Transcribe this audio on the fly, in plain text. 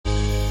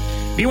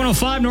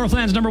B105,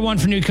 Northland's number one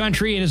for new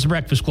country. It is the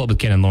Breakfast Club with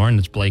Ken and Lauren.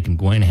 It's Blake and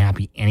Gwen.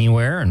 Happy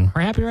anywhere, and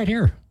we're happy right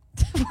here.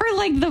 We're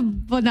like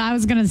but I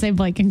was going to say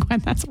Blake and Gwen.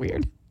 That's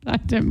weird. I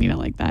didn't mean it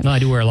like that. No, I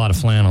do wear a lot of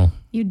flannel.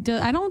 You do?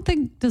 I don't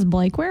think, does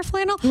Blake wear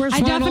flannel? He wears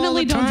flannel I definitely all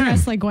the don't time.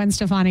 dress like Gwen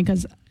Stefani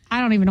because I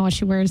don't even know what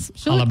she wears.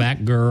 Holla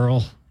back,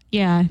 girl.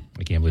 Yeah.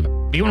 I can't believe it.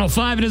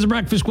 B105, it is the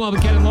Breakfast Club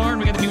with Ken and Lauren.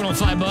 We got the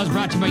B105 Buzz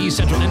brought to you by East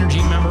Central Energy,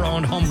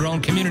 member-owned,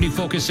 homegrown,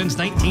 community-focused since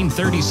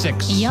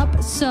 1936.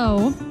 Yep.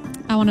 So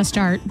I want to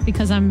start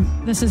because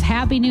this is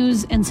happy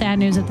news and sad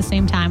news at the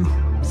same time.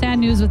 Sad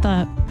news with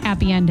a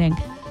happy ending.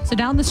 So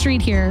down the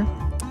street here,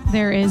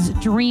 there is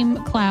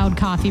Dream Cloud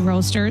Coffee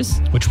Roasters.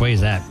 Which way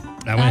is that?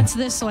 That's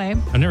this way.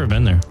 I've never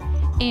been there.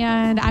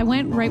 And I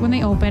went right when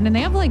they opened, and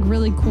they have like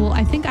really cool,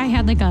 I think I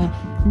had like a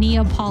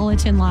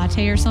Neapolitan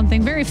latte or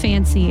something, very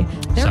fancy.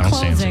 They're Sounds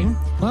closing,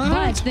 fancy. What?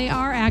 but they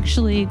are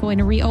actually going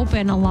to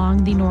reopen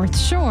along the North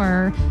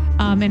Shore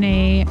in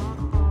a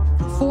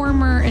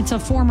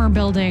former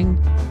building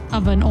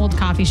of an old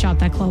coffee shop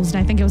that closed.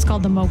 I think it was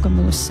called the Mocha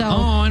Moose. So,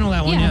 I know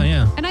that one.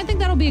 Yeah. And I think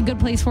that'll be a good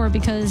place for it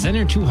because... Isn't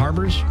there two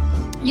harbors?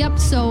 Yep.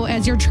 So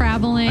as you're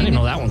traveling... I didn't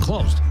know that one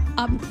closed.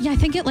 I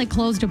think it like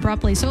closed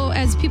abruptly. So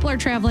as people are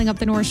traveling up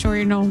the North Shore,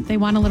 they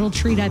want a little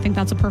treat. I think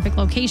that's a perfect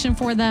location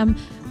for them.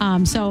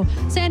 So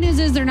sad news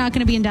is they're not going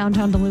to be in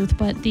downtown Duluth,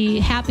 but the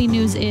happy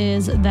news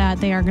is that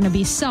they are going to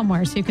be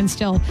somewhere so you can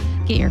still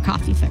get your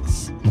coffee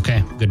fix.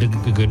 Okay, good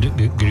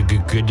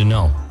to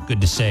know.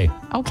 Good to say.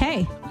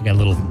 Okay. I got a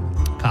little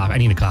coffee. I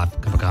need a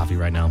cup of coffee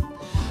right now.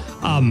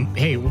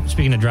 Hey,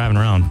 speaking of driving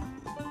around,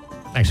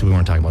 actually we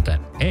weren't talking about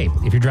that. Hey,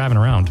 if you're driving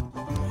around,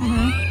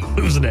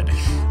 losing it.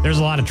 There's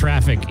a lot of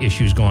traffic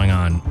issues going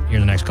on here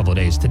in the next couple of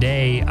days.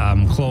 Today,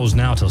 closed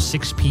now till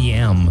 6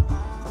 p.m.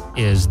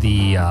 is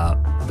the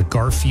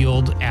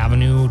Garfield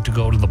Avenue to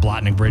go to the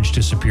Blotnick Bridge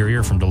to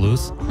Superior from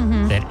Duluth.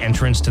 That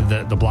entrance to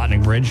the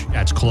Blotnick Bridge,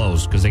 that's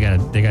closed because they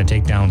gotta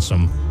take down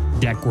some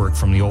deck work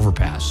from the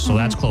overpass. So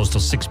that's closed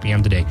till 6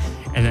 p.m. today.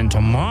 And then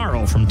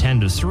tomorrow from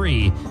 10 to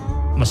 3,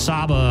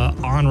 Mesaba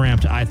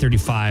on-ramp to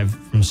I-35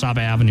 from Mesaba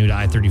Avenue to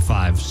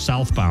I-35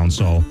 southbound.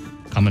 So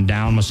coming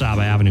down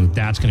Mesaba Avenue,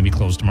 that's going to be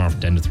closed tomorrow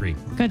from 10 to 3.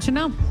 Good to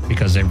know.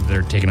 Because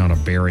they're taking out a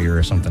barrier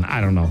or something. I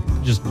don't know.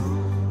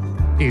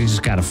 You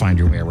just got to find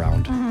your way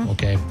around.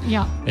 Okay?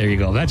 Yeah. There you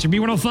go. That's your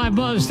B105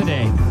 Buzz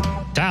today.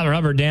 Tyler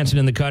Hubbard dancing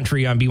in the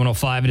country on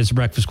B105. It is the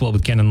Breakfast Club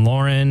with Ken and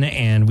Lauren.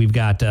 And we've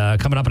got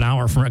coming up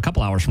a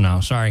couple hours from now.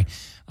 Sorry.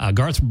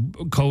 Garth's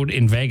code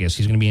in Vegas.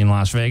 He's going to be in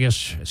Las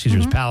Vegas,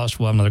 Caesar's Palace.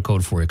 We'll have another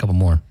code for you. A couple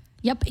more.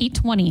 Yep,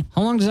 8:20.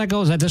 How long does that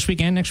go? Is that this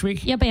weekend, next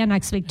week? Yep, and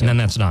next week too. And then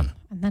that's done.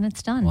 And then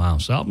it's done. Wow.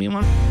 So help me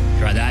one.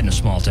 Try that in a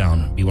small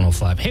town,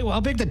 B105. Hey, well,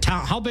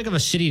 how big of a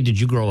city did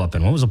you grow up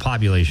in? What was the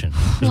population?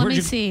 Let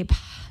me see.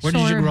 Where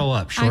did you grow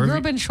up? I grew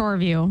up in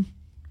Shoreview.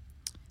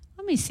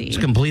 Let me see. It's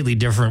completely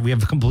different. We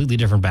have completely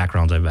different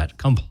backgrounds, I bet.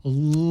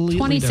 Completely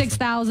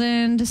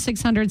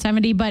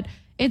 26,670, but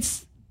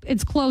it's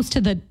close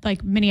to the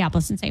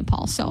Minneapolis and St.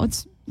 Paul, so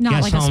it's not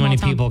like a small town. Guess how many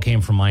people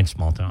came from my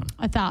small town?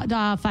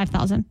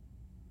 5,000.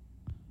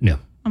 No.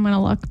 I'm going to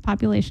look.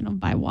 Population of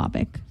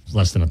Biwabik. It's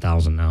less than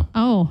 1,000 now.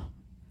 Oh.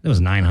 It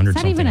was 900 Is that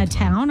something. even a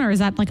town or is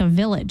that like a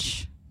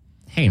village?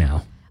 Hey,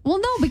 now. Well,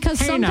 no, because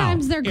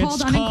sometimes they're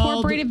called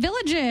unincorporated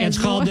villages. It's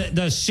called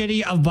the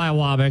city of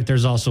Biwabik.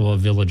 There's also a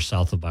village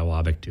south of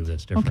Biwabik, too,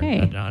 that's different.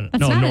 Okay. That's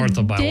north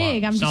of Biwabik.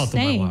 Dig, I'm south just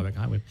saying. of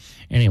Biwabik.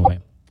 Anyway,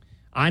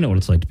 I know what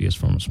it's like to be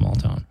from a small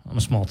town. I'm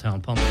a small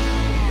town pump.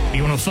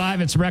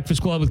 B105, it's the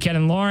Breakfast Club with Ken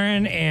and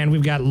Lauren, and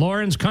we've got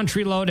Lauren's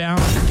Country Lowdown.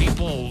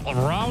 People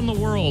around the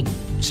world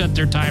set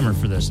their timer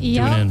for this.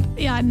 Yep. Tune in.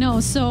 Yeah, no.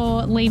 So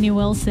Lainey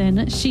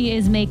Wilson, she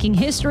is making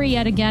history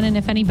yet again. And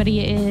if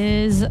anybody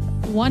is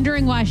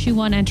wondering why she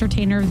won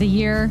Entertainer of the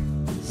Year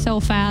so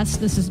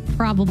fast, this is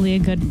probably a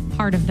good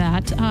part of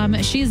that.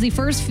 She is the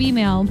first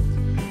female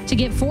to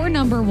get 4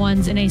 number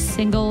ones in a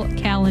single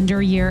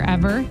calendar year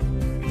ever.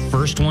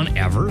 First one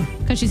ever?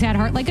 Because she's had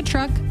Heart Like a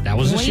Truck, that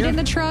was this Wait year? in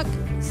the Truck,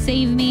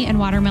 Save Me, and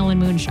Watermelon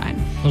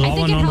Moonshine. Those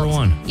all on number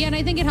one. Yeah, and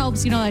I think it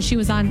helps, that she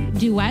was on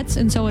duets,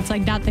 and so it's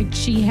like not that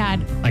she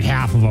had... Like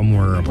half of them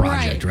were a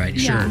project, right?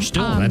 Yeah. Sure.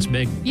 Still, that's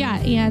big. Yeah,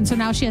 and so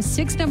now she has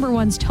 6 number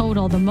ones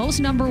total, the most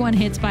number one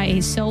hits by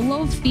a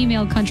solo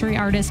female country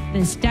artist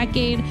this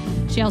decade.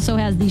 She also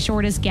has the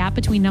shortest gap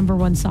between number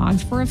one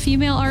songs for a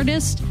female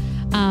artist,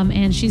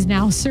 and she's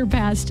now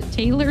surpassed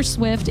Taylor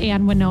Swift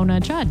and Winona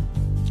Judd.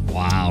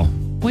 Wow.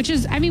 Which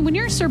is, when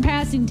you're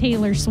surpassing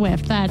Taylor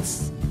Swift,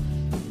 that's...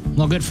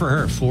 Well, good for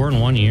her. 4 in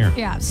 1 year.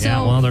 Yeah. So,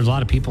 yeah, well, there's a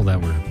lot of people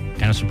that were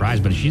kind of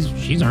surprised, but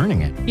she's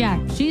earning it. Yeah,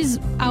 she's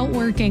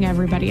outworking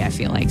everybody, I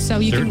feel like. So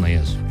you certainly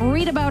can is.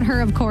 Read about her,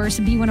 of course,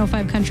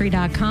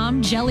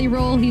 B105country.com. Jelly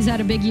Roll, he's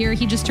had a big year.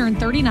 He just turned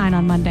 39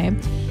 on Monday.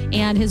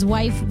 And his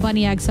wife,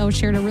 Bunny XO,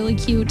 shared a really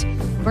cute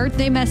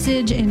birthday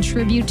message in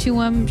tribute to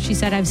him. She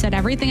said, I've said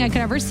everything I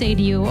could ever say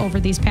to you over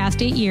these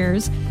past 8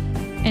 years.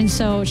 And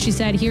so she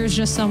said, here's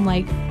just some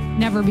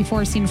never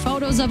before seen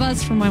photos of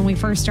us from when we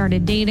first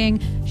started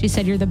dating. She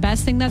said, you're the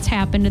best thing that's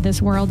happened to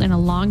this world in a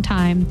long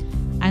time.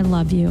 I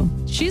love you.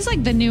 She's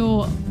like the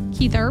new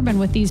Keith Urban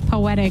with these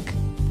poetic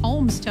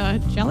homes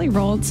to Jelly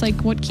Roll. It's like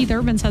what Keith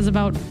Urban says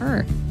about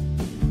her.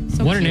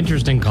 So what an cute.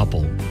 interesting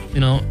couple.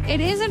 It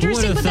is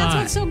interesting, but that's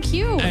what's so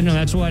cute. I know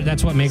that's what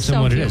makes So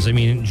them what cute. it is. I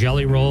mean,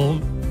 Jelly Roll,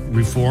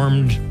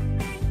 reformed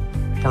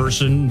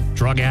person,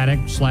 drug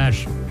addict /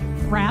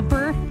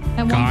 Rapper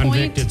at one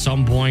convict point. at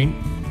some point.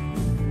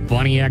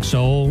 Bunny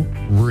XO,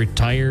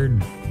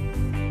 retired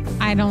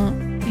I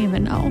don't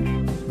even know.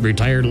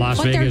 Las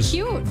But they're Vegas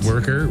cute.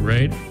 worker,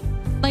 right?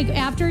 Like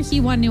after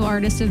he won New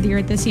Artist of the Year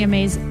at the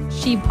CMAs,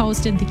 she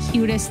posted the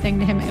cutest thing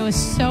to him. It was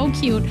so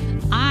cute.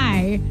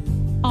 I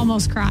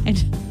almost cried.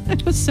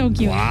 It was so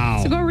cute.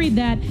 Wow. So go read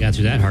that. Got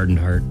through that hardened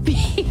heart.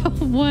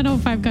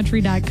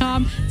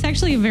 105country.com. It's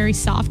actually a very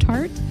soft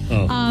heart.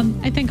 Oh.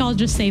 I think I'll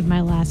just save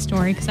my last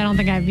story because I don't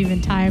think I have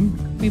even time.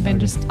 We've been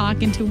just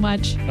talking too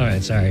much. All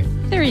right, sorry.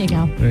 There you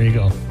go. There you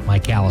go. My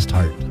calloused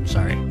heart. I'm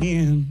sorry.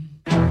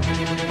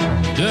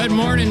 Good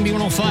morning,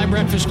 B105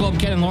 Breakfast Club.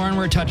 Ken and Lauren,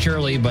 we're a touch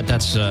early, but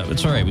it's all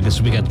right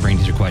because we got the brain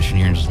teaser question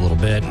here in just a little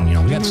bit, and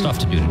we got stuff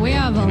to do today. We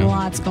have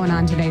lots going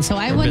on today. So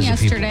I We're won busy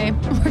yesterday.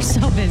 We're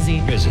so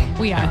busy. Busy.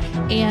 We are.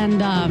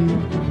 And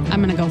I'm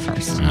going to go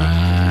first.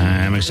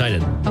 I'm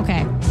excited.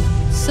 Okay.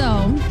 So,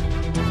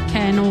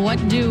 Ken,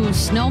 what do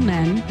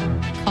snowmen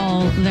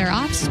call their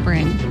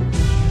offspring?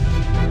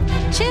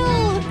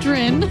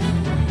 Children.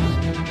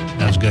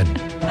 That was good.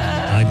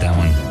 I like that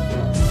one.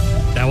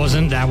 That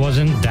wasn't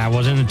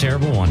a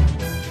terrible one.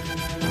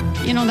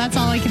 That's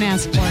all I can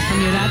ask for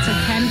from you. That's a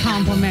Ken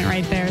compliment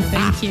right there.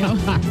 Thank you.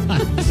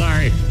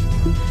 Sorry.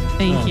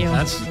 Thank you.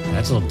 That's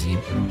a little deep.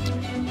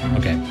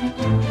 Okay.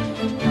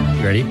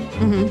 You ready?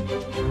 Mm-hmm.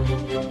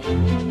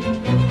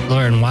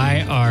 Lauren,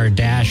 why are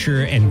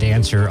Dasher and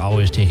Dancer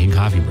always taking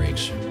coffee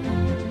breaks?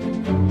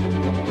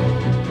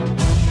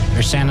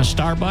 They're Santa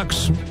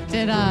Starbucks.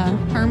 Did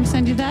Herm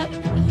send you that?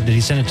 Did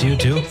he send it to you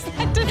too?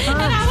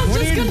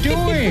 What are you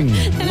doing?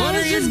 What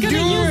are you doing?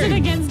 Use it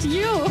against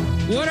you.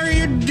 What are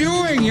you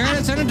doing? You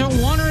gotta send it to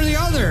one or the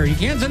other. You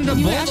can't send it to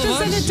You both have of to us.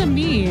 send it to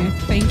me.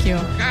 Thank you.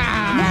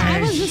 I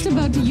was just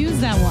about to use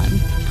that one.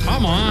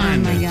 Come on.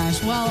 Oh my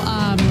gosh. Well,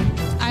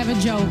 I have a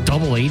joke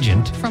Double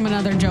agent. from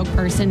another joke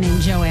person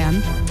named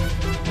Joanne.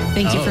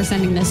 Thank you for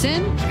sending this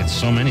in. It's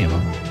so many of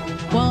them.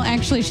 Well,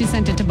 actually, she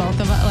sent it to both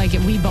of us. Like,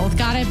 we both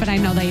got it, but I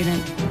know that you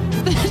didn't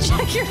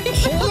check your email.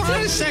 Hold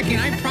on a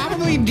second. I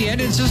probably did.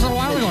 It's just a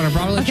while ago, and I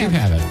probably let you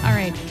have it. All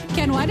right.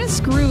 Ken, why does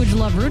Scrooge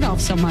love Rudolph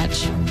so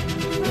much?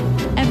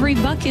 Every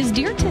buck is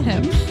dear to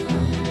him.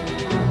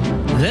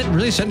 Did that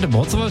really send to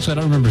both of us? I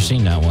don't remember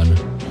seeing that one.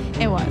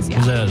 It was, yeah.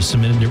 Was that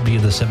submitted to be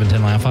the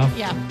 710 laugh off?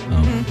 Yeah.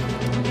 Oh.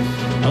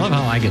 I love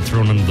how I get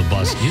thrown under the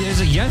bus.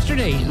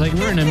 Yesterday, like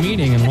we're in a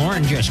meeting and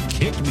Lauren just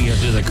kicked me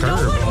under the curb.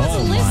 No one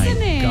was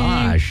listening.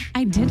 My gosh.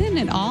 I didn't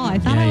at all. I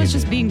thought Yeah, I was you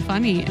just did. being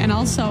funny. And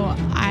also,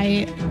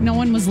 no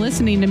one was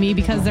listening to me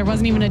because there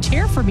wasn't even a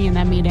chair for me in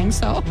that meeting.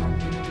 So I was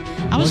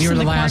Well, just you were in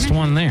the last corner.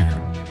 one there.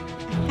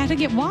 I had to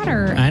get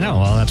water. I know.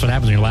 Well, that's what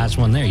happens when you're the last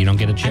one there. You don't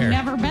get a chair. I've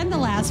never been the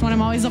last one.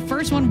 I'm always the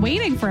first one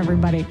waiting for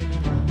everybody.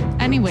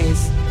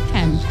 Anyways,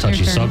 Ken. Touchy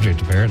your turn.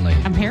 subject, apparently.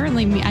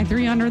 Apparently, I threw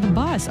you under the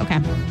bus. Okay.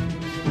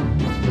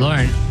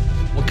 Lauren,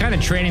 what kind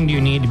of training do you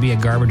need to be a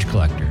garbage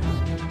collector?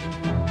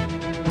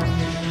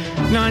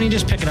 No, and you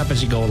just pick it up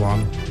as you go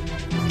along.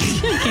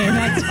 Okay,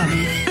 that's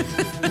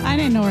funny. I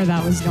didn't know where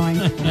that was going.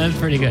 That's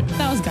pretty good.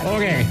 That was good.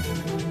 Okay.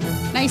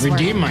 Nice work.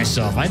 Redeem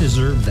myself. I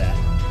deserve that.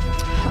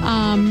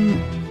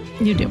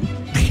 You do.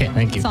 Okay,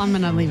 thank you. So I'm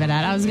going to leave it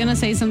at. I was going to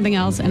say something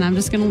else, and I'm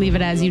just going to leave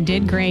it as you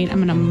did great. I'm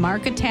going to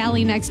mark a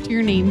tally next to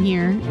your name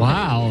here.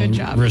 Wow. Good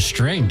job.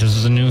 Restraint. This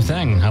is a new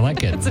thing. I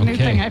like it. It's a new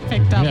thing I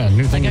picked up. Yeah,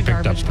 new thing like you a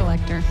picked up. garbage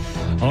collector.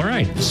 All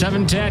right.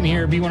 7:10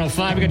 here,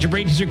 B105. We got your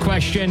brain teaser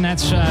question.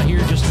 That's here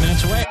just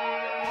minutes away.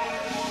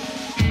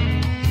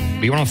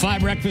 B105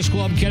 Breakfast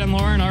Club, Ken and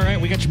Lauren. All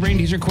right, we got your brain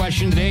teaser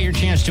question today. Your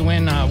chance to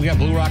win. We got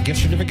Blue Rock gift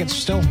certificates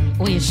still.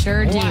 We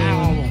sure do.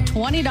 Wow.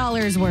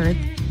 $20 worth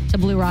to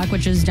Blue Rock,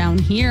 which is down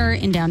here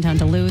in downtown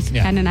Duluth.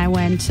 Yeah. Ken and I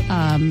went to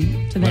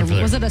their, for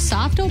their- was it a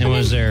soft It opening?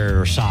 was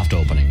their soft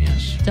opening,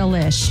 yes.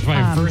 Delish.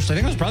 I think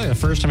it was probably the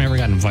first time I ever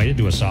got invited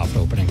to a soft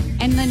opening.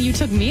 And then you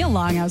took me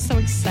along. I was so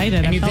excited.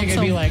 And I you felt think so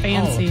it'd be like,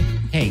 fancy. oh,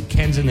 hey,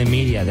 Ken's in the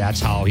media. That's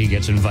how he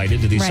gets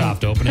invited to these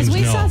soft openings. Because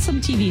we No. saw some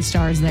TV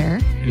stars there.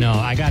 No,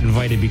 I got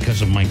invited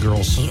because of my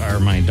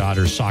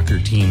daughter's soccer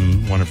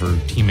team, one of her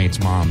teammates'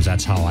 moms.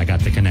 That's how I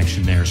got the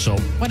connection there. So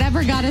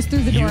Whatever got us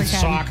through the door, youth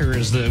Ken. soccer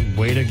is the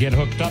way to get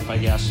hooked up, I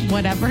guess.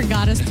 Whatever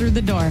got us through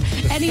the door.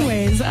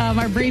 Anyways,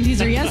 our brain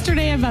teaser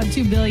yesterday, about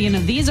 2 billion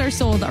of these are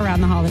sold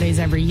around the holidays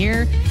every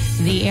year.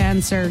 The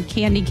answer,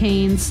 candy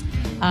canes.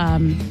 I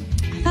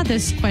thought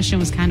this question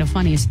was kind of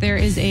funny. So there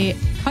is a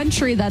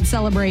country that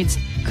celebrates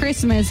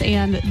Christmas,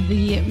 and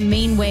the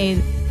main way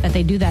that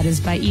they do that is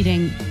by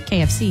eating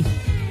KFC.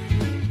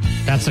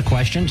 That's the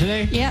question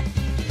today? Yep.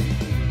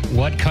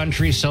 What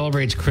country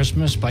celebrates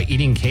Christmas by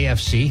eating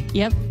KFC?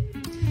 Yep.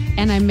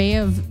 And I may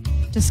have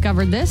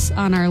discovered this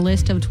on our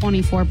list of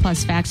 24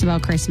 plus facts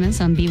about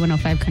Christmas on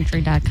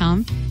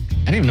B105country.com.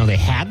 I didn't even know they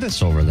had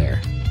this over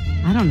there.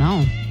 I don't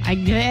know.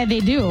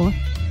 They do.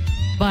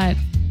 But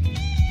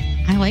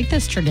I like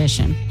this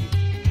tradition.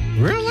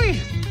 Really?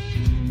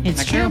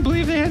 It's I true. can't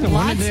believe they had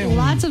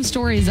Lots of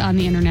stories on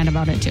the internet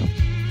about it, too.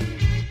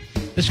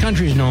 This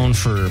country is known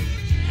for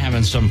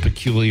having some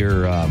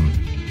peculiar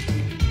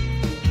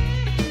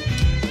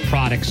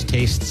products,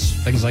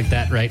 tastes, things like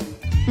that, right?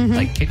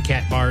 Like Kit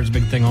Kat bars,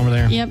 big thing over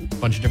there. Yep.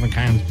 Bunch of different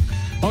kinds.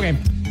 Okay.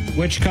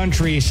 Which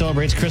country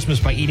celebrates Christmas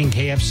by eating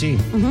KFC?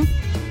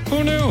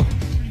 Who knew?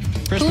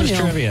 Christmas Who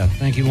knew? trivia.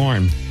 Thank you,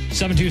 Lauren.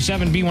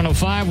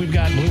 727-B105. We've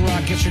got Blue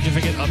Rock gift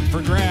certificate up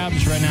for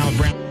grabs right now.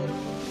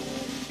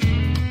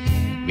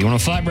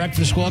 B105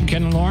 Breakfast Club.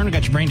 Ken and Lauren.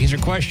 Got your brain teaser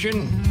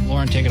question.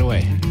 Lauren, take it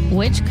away.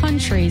 Which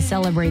country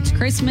celebrates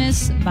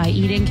Christmas by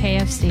eating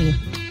KFC?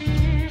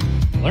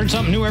 Learn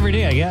something new every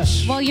day, I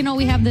guess. Well,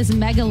 we have this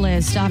mega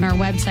list on our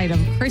website of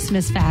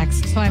Christmas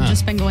facts. So I've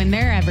just been going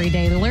there every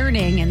day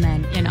learning and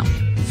then,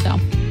 so.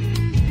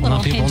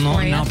 Now people know.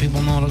 Now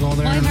people know to go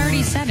there. Well, I've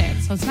already said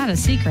it, so it's not a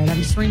secret. I'm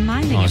just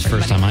reminding it's the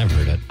first time I've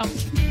heard it. Oh,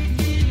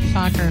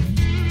 shocker.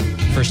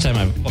 First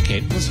time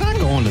Okay, let's not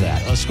go into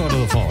that. Let's go to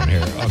the phone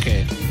here.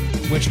 Okay.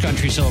 Which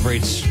country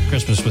celebrates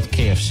Christmas with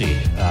KFC?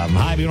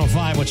 Hi,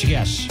 B105. What's your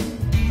guess?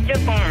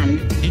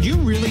 Japan. Did you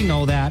really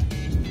know that?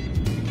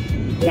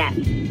 Yes.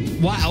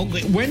 Wow.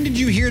 When did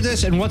you hear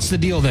this, and what's the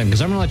deal then?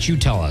 Because I'm going to let you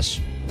tell us.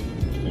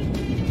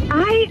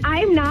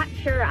 I'm not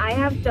sure. I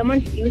have so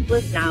much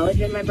useless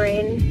knowledge in my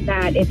brain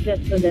that it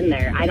just was in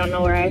there. I don't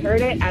know where I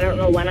heard it. I don't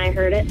know when I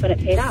heard it, but it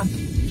paid off.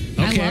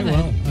 Okay, I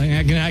love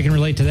well, I can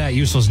relate to that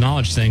useless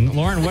knowledge thing.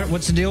 Lauren,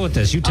 what's the deal with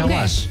this? You tell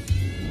us.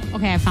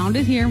 Okay, I found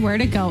it here.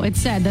 Where'd it go? It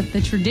said that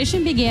the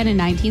tradition began in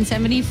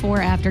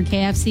 1974 after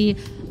KFC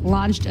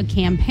launched a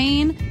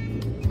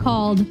campaign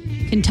called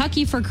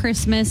Kentucky for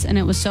Christmas, and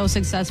it was so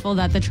successful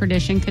that the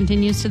tradition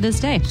continues to this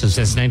day. So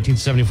since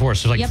 1974.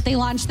 So Yep, they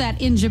launched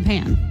that in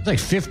Japan. It's like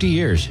 50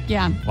 years.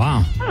 Yeah.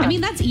 Wow. I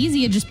mean, that's easy.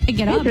 You just pick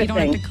it up. You don't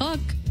have to cook.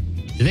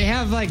 Do they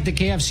have like the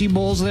KFC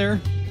bowls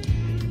there?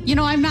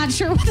 I'm not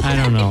sure what I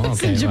don't know. is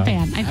Okay, in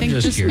Japan. well, I I'm think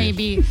just this curious. may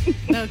be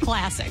the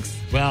classics.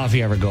 Well, if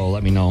you ever go,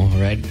 let me know, all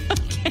right?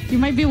 You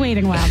might be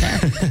waiting a while there.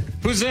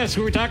 Who's this?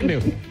 Who are we talking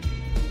to?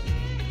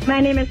 My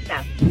name is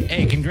Steph.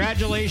 Hey,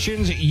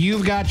 congratulations.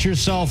 You've got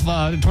yourself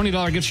a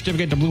 $20 gift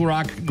certificate to Blue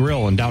Rock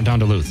Grill in downtown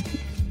Duluth.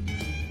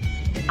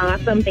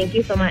 Awesome. Thank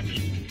you so much.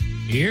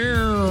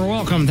 You're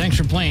welcome. Thanks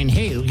for playing.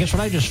 Hey, guess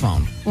what I just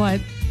found? What?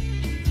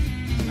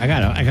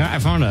 I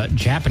found a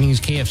Japanese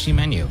KFC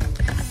menu.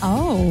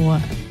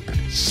 Oh.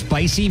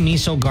 Spicy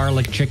miso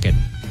garlic chicken.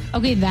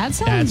 Okay, that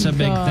sounds That's a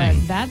big good.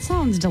 thing. That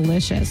sounds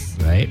delicious.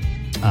 Right?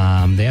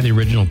 They have the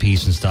original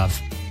piece and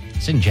stuff.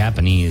 It's in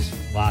Japanese.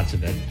 Lots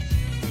of it.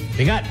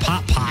 They got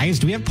pot pies.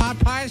 Do we have pot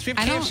pies? Do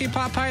we have KFC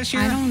pot pies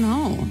here? I don't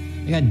know.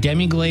 They got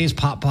demi-glazed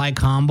pot pie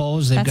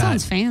combos. That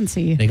sounds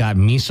fancy. They got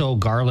miso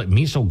garlic.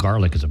 Miso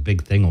garlic is a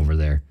big thing over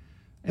there.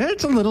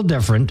 It's a little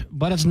different,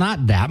 but it's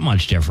not that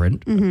much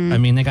different. I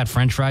mean, they got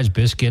French fries,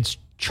 biscuits,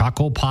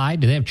 choco pie.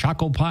 Do they have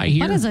choco pie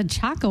here? What is a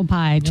choco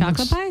pie?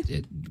 Chocolate pie?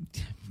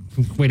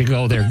 Way to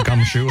go there,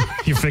 Gumshoe.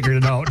 You figured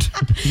it out.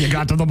 You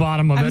got to the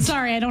bottom of it. I'm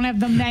sorry, I don't have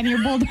the menu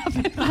pulled up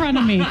in front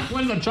of me.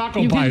 What is a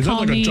choco You pie? can Is that call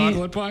like me- a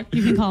chocolate pie?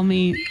 You can call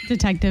me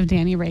Detective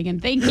Danny Reagan.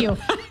 Thank you.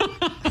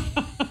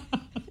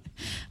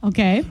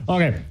 Okay.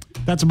 Okay,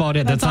 that's about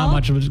it. That's That's not all?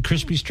 much of it.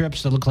 Crispy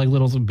strips that look like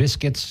little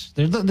biscuits.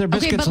 They're biscuits.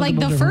 Okay, but like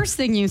the first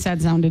thing you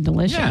said sounded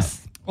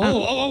delicious. Yeah.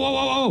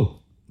 Oh.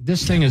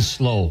 This thing is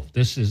slow.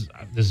 This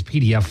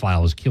PDF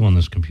file is killing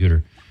this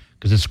computer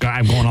because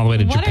I'm going all the way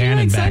to What are Japan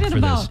you and back excited for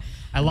about? this.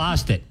 I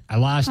lost it.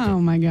 Oh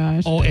my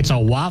gosh. Oh, it's a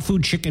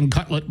Wafu chicken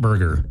cutlet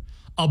burger.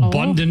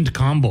 Abundant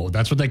combo.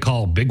 That's what they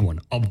call a big one.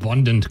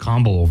 Abundant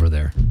combo over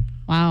there.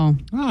 Wow.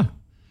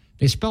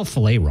 They spell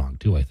filet wrong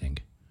too, I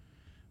think.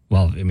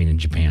 Well, I mean in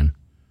Japan.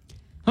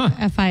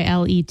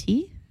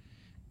 Filet?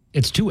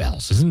 It's two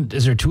L's.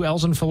 Is there two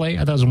L's in filet?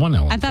 I thought it was one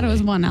L. I thought it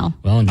was one L.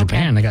 Well, in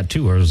Japan, they got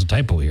two, or there's a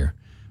typo here.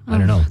 I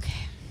don't know. Okay.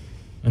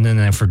 And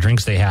then for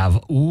drinks, they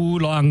have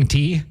oolong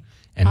tea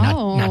and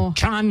Oh.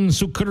 Nachan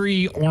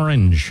Sukuri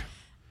orange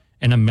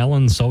and a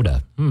melon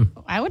soda.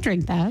 I would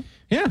drink that.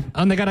 Yeah,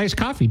 and they got iced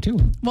coffee, too.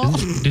 Well-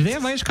 do they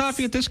have iced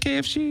coffee at this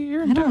KFC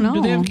here? I don't know.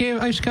 Do they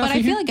have iced coffee But I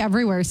here? feel like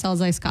everywhere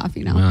sells iced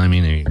coffee now. Well, I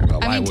mean, why I mean,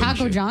 wouldn't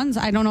Taco you? John's,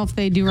 I don't know if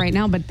they do right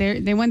now, but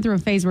they went through a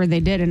phase where they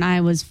did, and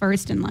I was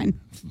first in line.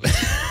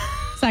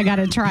 So I got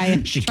to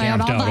try She try out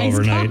camped all the out iced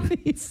overnight.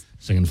 coffees.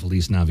 Singing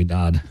Feliz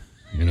Navidad,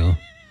 you know?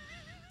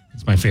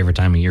 It's my favorite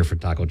time of year for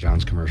Taco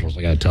John's commercials.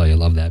 I got to tell you, I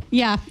love that.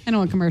 Yeah, I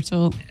know a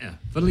commercial. Yeah.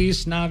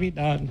 Feliz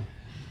Navidad.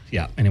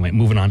 Yeah. Anyway,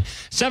 moving on.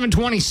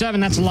 727.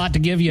 That's a lot to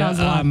give you. That was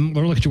a lot.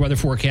 We'll look at your weather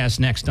forecast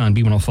next on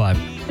B105.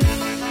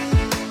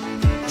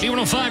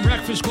 B105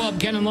 Breakfast Club.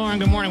 Ken and Lauren.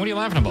 Good morning. What are you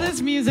laughing about?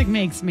 This music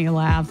makes me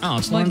laugh. Oh,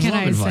 it's what Lauren's can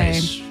love I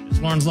advice. say? It's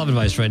Lauren's love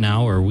advice right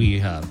now, where we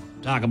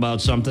talk about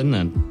something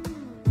and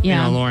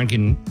Yeah. Lauren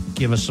can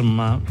give us some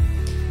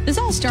This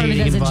all started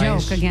dating as a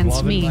advice, joke against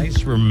love me.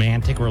 advice,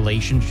 romantic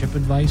relationship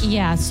advice.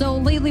 Yeah, so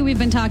lately we've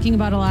been talking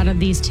about a lot of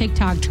these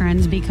TikTok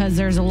trends because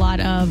there's a lot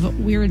of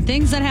weird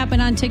things that happen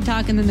on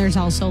TikTok, and then there's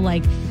also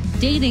like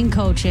dating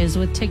coaches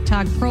with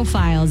TikTok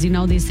profiles. You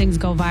know, these things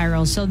go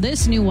viral. So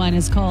this new one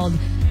is called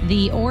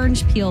the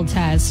orange peel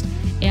test.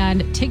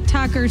 And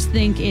TikTokers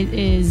think it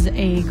is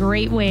a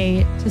great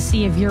way to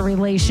see if your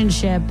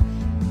relationship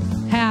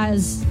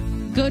has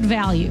good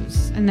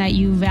values and that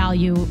you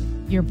value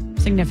your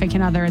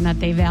significant other and that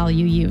they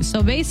value you.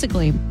 So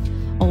basically,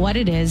 what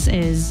it is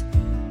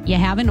you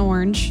have an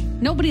orange.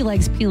 Nobody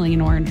likes peeling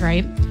an orange,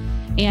 right?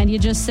 And you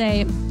just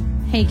say,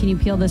 hey, can you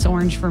peel this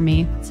orange for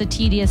me? It's a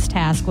tedious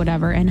task,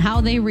 whatever. And how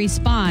they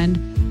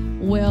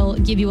respond will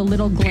give you a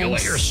little glimpse Peel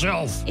it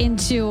yourself.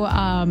 into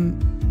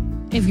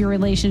if your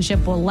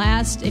relationship will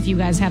last, if you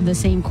guys have the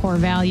same core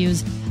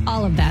values,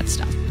 all of that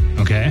stuff.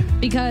 Okay.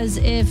 Because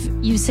if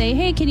you say,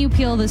 hey, can you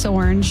peel this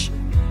orange?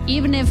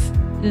 Even if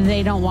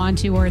they don't want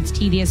to or it's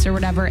tedious or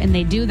whatever, and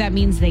they do, that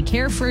means they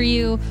care for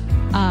you,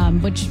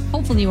 which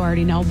hopefully you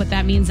already know, but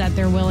that means that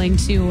they're willing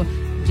to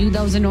do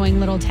those annoying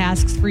little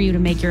tasks for you to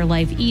make your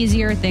life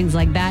easier, things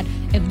like that.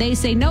 If they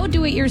say, no,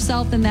 do it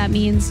yourself, then that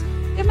means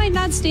it might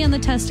not stand the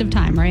test of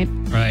time, right?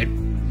 Right.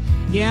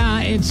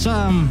 Yeah, it's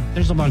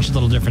there's a bunch of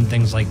little different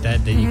things like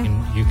that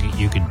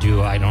you could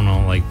do. I don't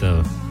know, like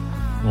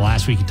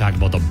last week you talked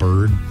about the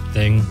bird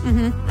thing,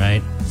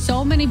 right?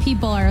 So many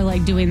people are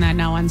like doing that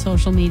now on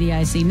social media.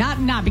 I see,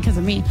 not because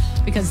of me,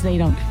 because they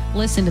don't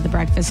listen to the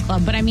Breakfast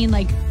Club, but I mean,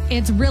 like,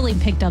 it's really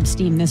picked up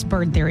steam, this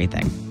bird theory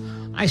thing.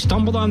 I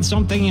stumbled on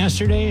something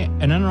yesterday,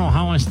 and I don't know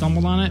how I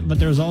stumbled on it, but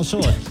there's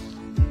also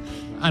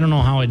I don't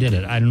know how I did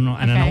it. I don't know,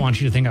 and I don't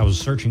want you to think I was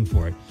searching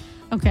for it.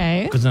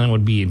 Okay. Because then it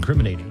would be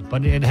incriminating.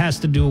 But it has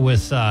to do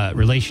with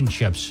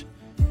relationships.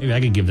 Maybe I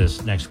could give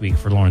this next week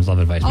for Lauren's Love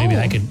Advice. Maybe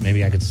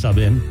I could sub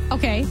in.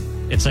 Okay.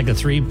 It's like a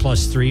 3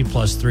 + 3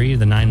 + 3,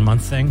 the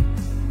 9-month thing.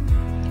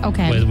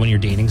 Okay. When you're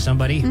dating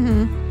somebody.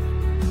 The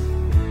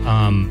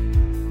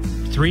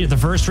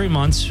first 3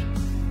 months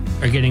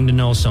are getting to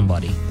know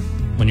somebody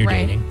when you're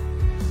dating.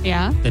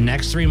 Yeah. The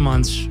next 3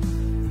 months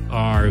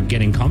are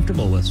getting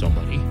comfortable with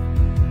somebody.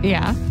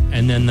 Yeah.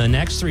 And then the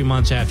next 3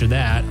 months after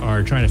that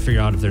are trying to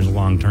figure out if there's a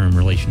long-term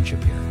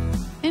relationship here.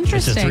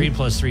 Interesting. It's a 3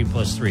 + 3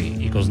 +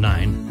 3 =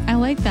 9. I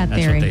like that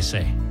That's theory. what they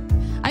say.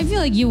 I feel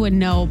like you would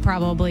know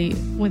probably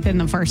within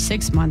the first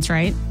 6 months,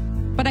 right?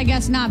 But I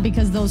guess not,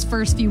 because those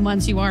first few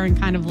months you are in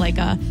kind of like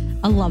a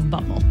love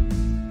bubble.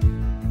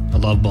 A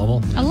love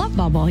bubble? A love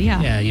bubble,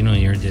 yeah. Yeah, you know,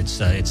 it's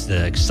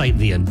the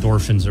the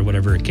endorphins or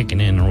whatever are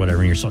kicking in or whatever,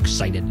 and you're so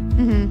excited.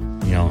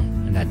 Mm-hmm. You know,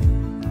 and that.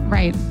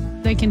 Right.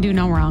 They can do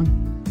no wrong.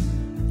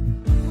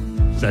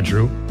 Is that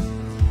true?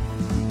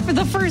 For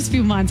the first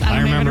few months. I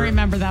don't even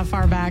remember that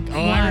far back.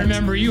 Oh, I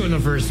remember you in the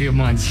first few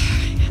months.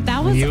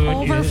 That was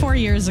over 4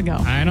 years ago.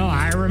 I know.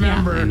 I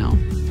remember. Yeah, I know.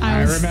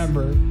 I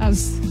remember. I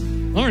was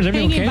Lauren, is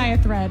everything hanging okay? by a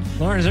thread.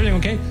 Lauren, is everything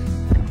okay?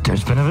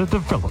 There's been a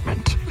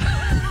development.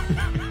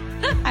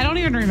 I don't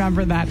even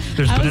remember that.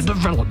 There's been a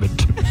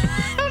development.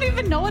 I don't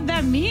even know what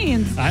that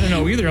means. I don't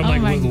know either. I'm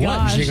like, with what?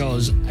 And she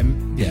goes,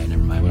 yeah,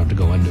 never mind. We don't have to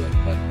go into it.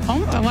 But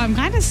well, I'm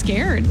kind of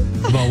scared.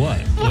 About what?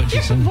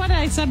 What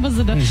I said was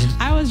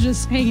I was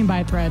just hanging by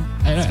a thread.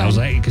 I was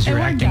like, because you're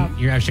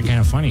actually kind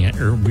of funny.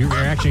 Or we were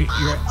actually,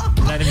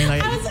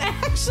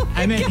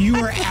 I meant you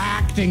were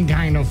acting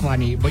kind of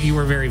funny, but you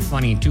were very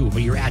funny too.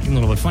 But you were acting a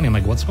little bit funny. I'm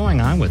like, what's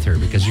going on with her?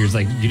 Because you're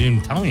like, you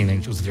didn't tell me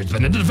anything. She was like, there's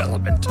been a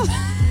development.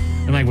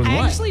 I'm like, with what?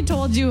 I actually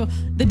told you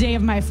the day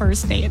of my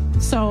first date.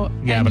 So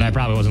yeah, but I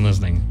probably wasn't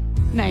listening.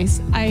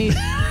 Nice.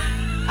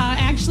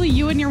 Actually,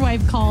 you and your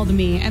wife called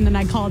me, and then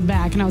I called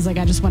back, and I was like,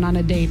 I just went on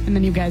a date, and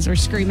then you guys were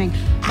screaming.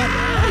 But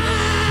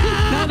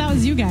no, that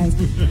was you guys.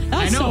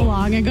 That was so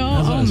long ago.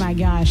 Oh my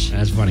gosh,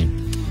 that's funny.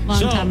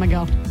 Long time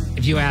ago.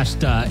 If you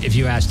asked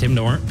him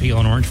to peel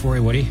an orange for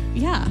you, would he?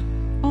 Yeah.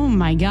 Oh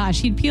my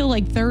gosh, he'd peel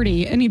like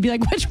 30, and he'd be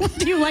like, "Which one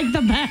do you like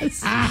the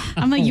best?"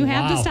 I'm like, "You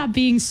have to stop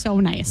being so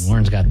nice."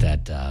 Lauren's got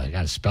that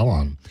got a spell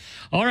on him.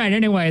 All right.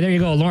 Anyway, there you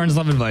go. Lauren's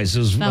Love Advice.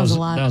 That was a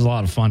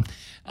lot of fun.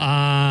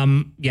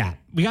 Yeah,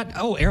 we got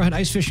Arrowhead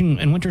Ice Fishing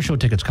and Winter Show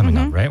tickets coming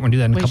up, right? We're gonna do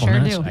that in a couple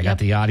minutes. I got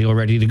the audio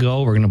ready to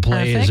go. We're gonna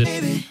play. Perfect. Is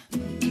it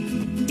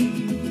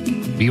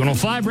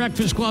B105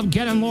 Breakfast Club?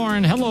 Ken and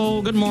Lauren.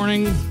 Hello. Good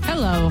morning.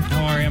 Hello.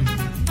 How are you?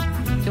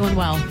 Doing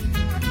well.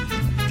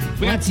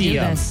 We got the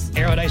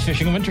Arrowhead Ice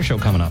Fishing and Winter Show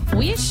coming up.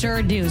 We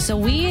sure do. So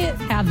we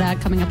have that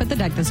coming up at the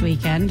deck this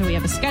weekend. We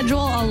have a schedule,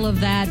 all of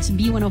that,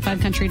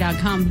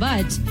 b105country.com.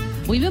 But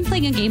we've been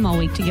playing a game all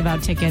week to give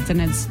out tickets,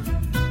 and is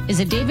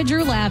it David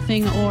Drew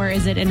laughing, or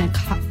is it an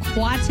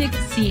aquatic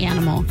sea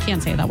animal?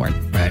 Can't say that word.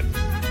 Right.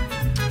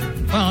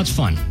 Well, it's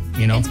fun,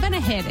 you know. It's been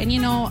a hit. And,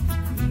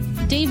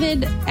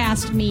 David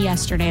asked me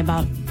yesterday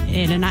about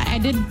it, and I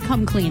did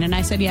come clean, and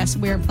I said, yes,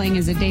 we are playing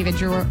as a David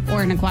Drew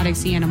or an aquatic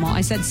sea animal. I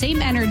said, same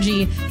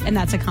energy, and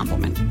that's a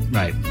compliment.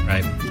 Right.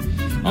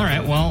 All right,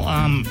 well,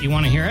 you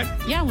want to hear it?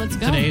 Yeah, let's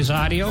go. Today's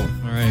audio. All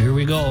right, here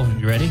we go.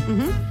 You ready?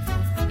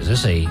 Mm-hmm. Is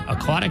this a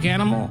aquatic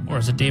animal, or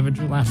is it David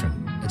Drew laughing?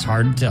 It's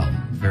hard to tell.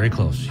 Very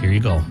close. Here you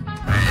go.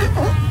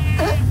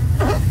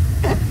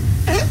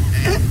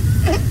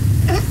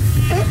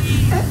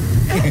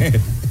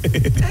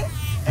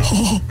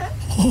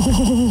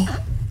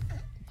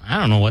 I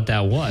don't know what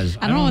that was.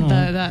 I don't know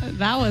what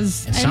that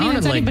was. It I mean, it's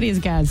sounded like- anybody's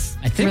guess.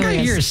 I think Really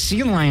I hear is.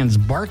 sea lions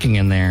barking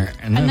in there.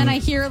 And then I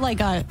hear like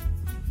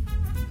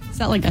is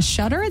that like a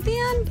shudder at the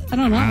end? I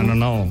don't know. I don't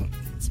know.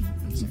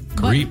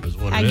 But Creep is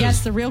what it I is.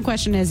 guess the real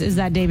question is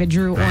that David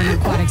Drew or an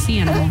aquatic sea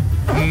animal?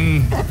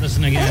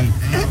 Listen again.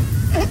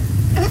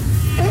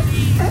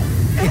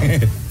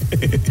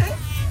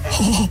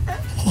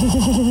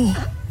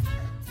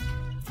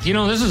 You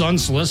know, this is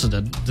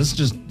unsolicited. This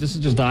is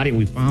just audio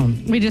we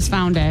found. We just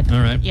found it. All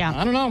right. Yeah.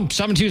 I don't know.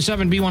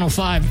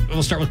 727B105.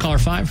 We'll start with caller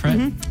 5, right?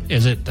 Mm-hmm.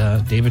 Is it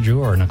David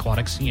Drew or an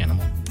aquatic sea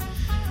animal?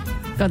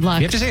 Good luck.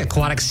 You have to say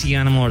aquatic sea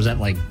animal, or is that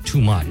like too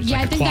much? It's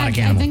like aquatic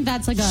I animal. think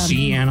that's like a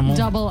sea animal.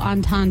 double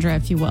entendre,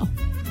 if you will.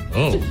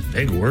 Oh,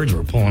 big words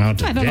we're pulling out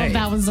today. I don't know if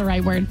that was the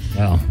right word.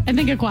 Well, I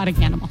think aquatic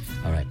animal.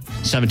 all right.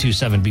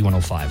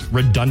 727B105.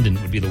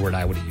 Redundant would be the word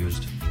I would have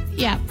used.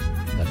 Yeah.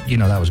 But,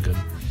 that was good.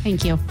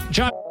 Thank you.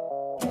 John.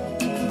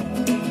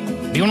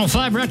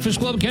 B105 Breakfast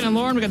Club, Ken and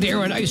Lauren. We got the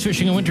Arrowhead Ice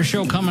Fishing and Winter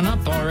Show coming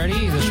up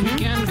already this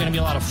weekend. Going to be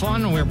a lot of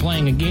fun. We're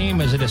playing a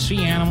game. Is it a sea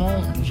animal?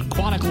 Is it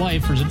aquatic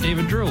life? Or is it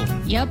David Drew?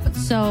 Yep.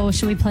 So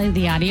should we play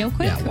the audio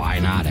quick? Yeah, why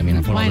not? I mean, I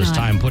put all Why this not?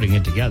 time putting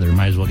it together.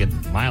 Might as well get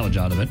mileage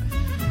out of it.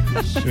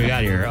 So we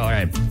got here. All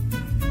right.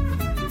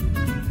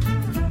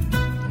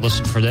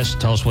 Listen for this.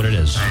 Tell us what it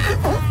is.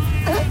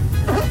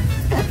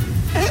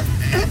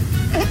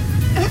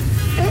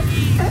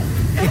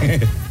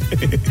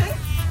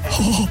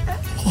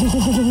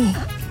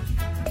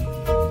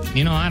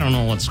 I don't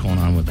know what's going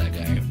on with that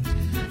guy.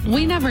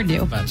 We never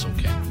do. That's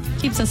okay.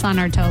 Keeps us on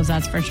our toes,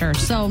 that's for sure.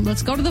 So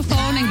let's go to the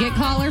phone and get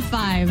caller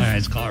 5. All right,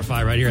 it's caller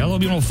 5 right here. Hello,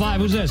 B105.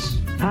 Who's this?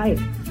 Hi,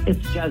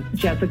 it's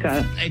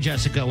Jessica. Hey,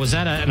 Jessica. Was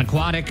that an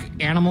aquatic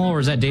animal or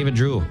is that David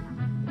Drew?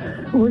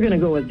 We're going to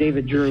go with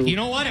David Drew. You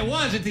know what? It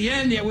was at the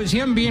end. It was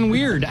him being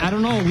weird. I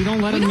don't know. We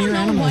don't let We him don't near know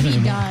animals what he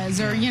anymore.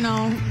 does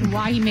or,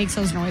 why he makes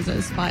those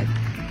noises, but...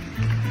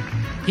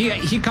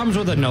 He comes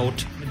with a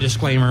note, a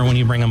disclaimer when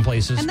you bring him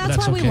places. And but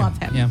that's why we okay. love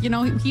him.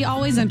 Yeah. He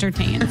always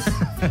entertains.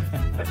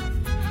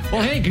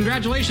 Well, hey,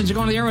 congratulations. You're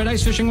going to the Arrowhead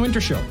Ice Fishing Winter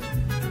Show.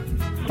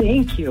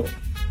 Thank you.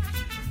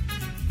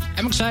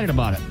 I'm excited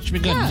about it. It should be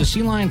good. Yeah. The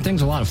sea lion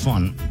thing's a lot of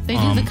fun. They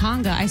do the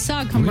conga. I saw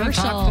a Are we going to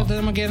commercial. talk to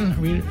them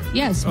again?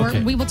 Yes,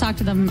 Okay. we will talk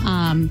to them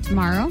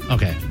tomorrow.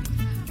 Okay.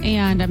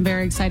 And I'm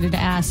very excited to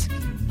ask,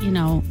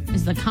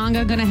 is the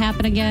conga going to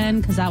happen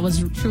again? Because that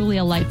was truly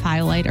a life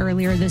highlight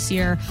earlier this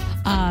year.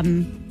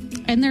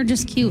 And they're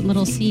just cute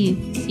little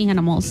sea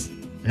animals.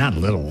 They're not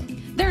little.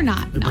 They're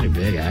not. They're No. pretty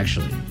big,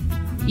 actually.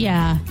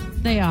 Yeah,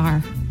 they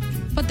are.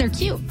 But they're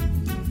cute.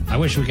 I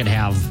wish we could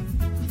have,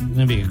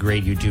 maybe a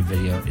great YouTube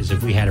video, is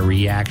if we had a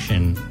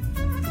reaction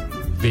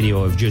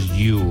video of just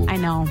you I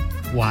know.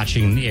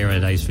 watching the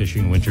Arrowhead Ice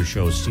Fishing Winter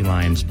Show Sea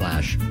Lion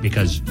Splash,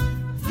 because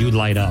you'd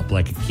light up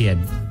like a kid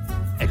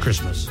at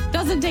Christmas.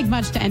 Doesn't take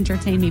much to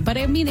entertain me. But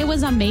I mean, it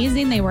was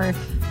amazing. They were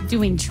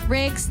doing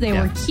tricks. They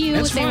Yeah. were cute.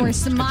 It's They fun. were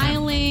It's a good time.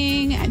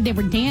 smiling. They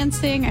were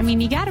dancing. I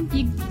mean, you can't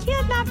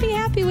not be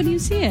happy when you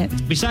see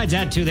it. Besides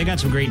that, too, they got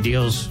some great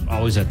deals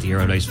always at the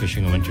Arrowhead Ice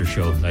Fishing and Winter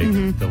Show. Like,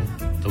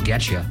 they'll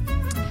get you.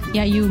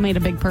 Yeah, you made a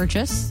big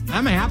purchase.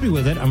 I'm happy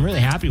with it. I'm really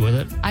happy with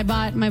it. I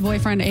bought my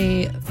boyfriend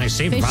a I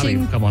saved probably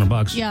fishing, a couple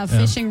 $100. yeah,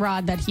 fishing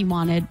rod that he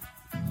wanted.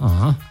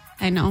 Uh-huh.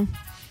 I know.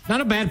 Not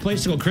a bad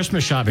place to go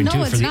Christmas shopping, No,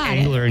 too, it's for the not.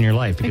 angler in your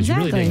life. Because you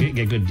really Exactly.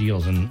 get good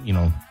deals. And,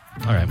 all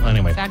right. Well,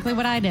 anyway, Exactly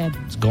what I did.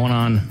 it's going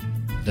on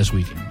this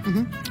weekend.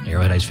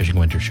 Arrowhead Ice Fishing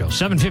Winter Show.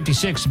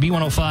 756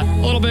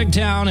 B105. Little Big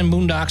Town and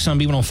Boondocks on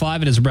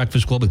B105. It is a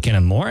Breakfast Club with Ken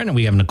and Lauren. And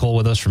we have Nicole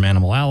with us from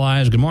Animal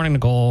Allies. Good morning,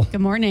 Nicole.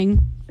 Good morning.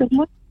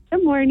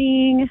 Good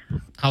morning.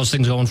 How's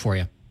things going for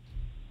you?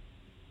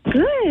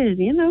 Good.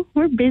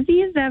 We're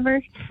busy as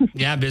ever.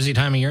 Yeah, busy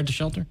time of year at the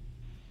shelter?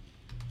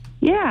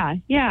 Yeah.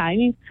 I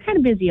mean, it's kind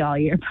of busy all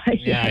year, but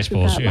Yeah, I it's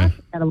suppose, got yeah. lots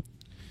of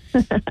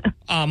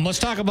animals. Let's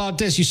talk about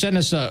this. You sent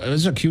us this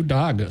is a cute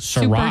dog,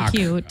 Sirach.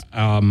 cute.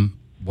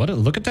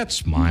 Look at that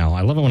smile.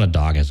 I love it when a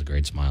dog has a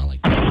great smile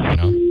like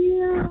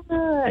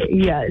that,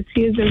 Yes,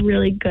 he has a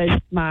really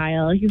good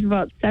smile. He's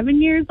about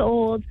 7 years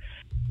old.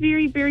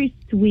 Very, very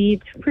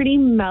sweet, pretty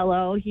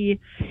mellow. He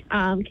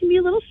can be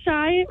a little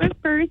shy at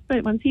first,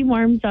 but once he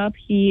warms up,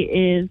 he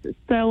is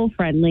so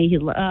friendly. He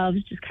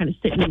loves just kind of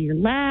sitting in your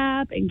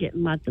lap and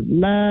getting lots of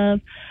love,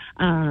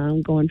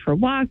 going for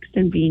walks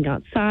and being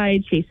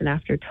outside, chasing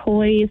after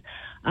toys.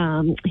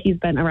 He's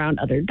been around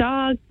other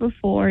dogs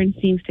before and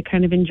seems to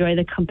kind of enjoy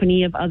the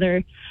company of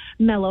other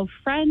mellow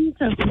friends.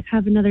 So if you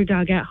have another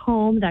dog at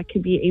home, that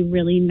could be a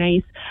really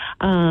nice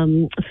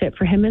fit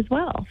for him as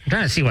well. I'm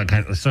trying to see what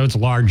kind. So it's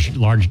large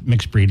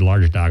mixed breed,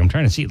 large dog. I'm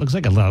trying to see. It looks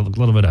like a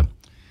little bit of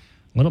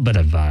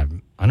I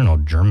don't know,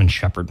 German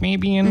Shepherd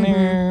maybe in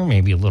there.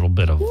 Maybe a little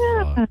bit of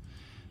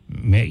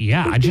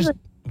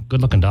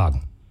good looking dog.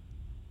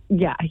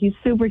 Yeah, he's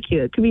super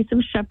cute. It could be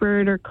some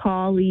shepherd or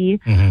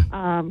collie.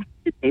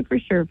 I'd say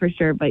for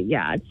sure. But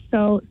yeah, it's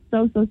so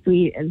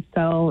sweet and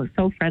so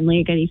friendly.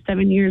 Again, he's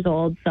 7 years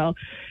old, so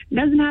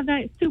doesn't have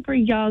that super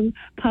young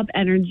pup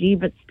energy,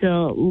 but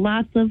still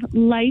lots of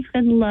life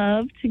and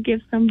love to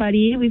give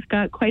somebody. We've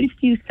got quite a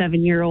few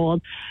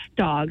 7-year-old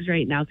dogs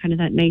right now, kind of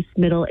that nice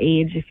middle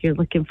age if you're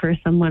looking for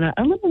someone a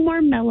little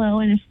more mellow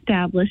and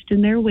established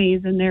in their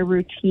ways and their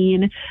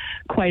routine.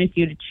 Quite a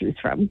few to choose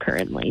from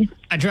currently.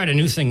 I tried a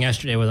new thing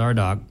yesterday with our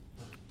dog.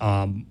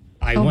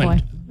 Boy.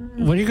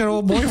 What do you got an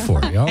old boy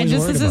for?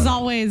 This is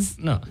always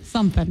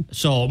something.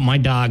 So my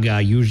dog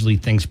usually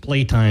thinks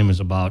playtime is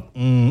about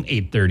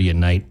 8:30 at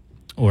night,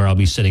 or I'll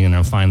be sitting and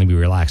I'll finally be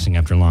relaxing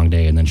after a long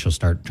day, and then she'll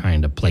start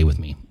trying to play with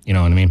me. You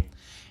know what I mean?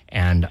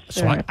 And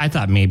so I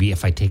thought maybe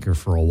if I take her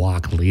for a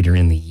walk later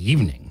in the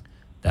evening,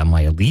 that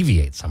might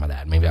alleviate some of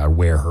that. Maybe I'd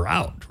wear her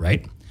out,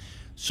 right?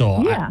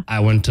 So I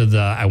went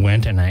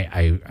and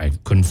I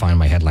couldn't find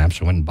my headlamp,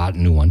 so I went and bought a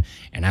new one.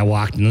 And I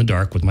walked in the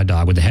dark with my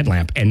dog with the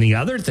headlamp. And the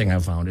other thing I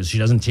found is she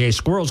doesn't chase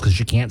squirrels because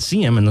she can't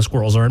see them, and the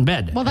squirrels are in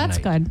bed. Well, that's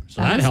good.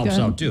 So that helps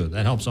out too.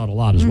 That helps out a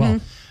lot as well.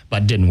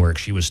 But it didn't work.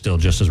 She was still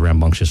just as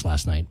rambunctious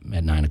last night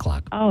at 9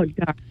 o'clock. Oh,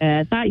 darn it.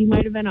 I thought you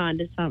might have been on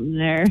to something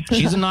there.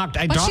 She's a knocked.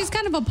 But she's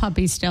kind of a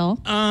puppy still.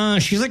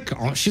 She's like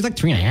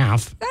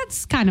 3.5.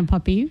 That's kind of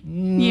puppy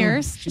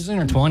years. She's in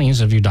her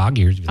 20s of your dog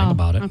years, if you think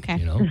about it. Okay.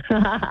 You know,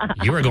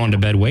 you were going to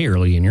bed way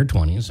early in your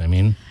 20s. I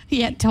mean.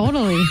 Yeah,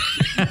 totally.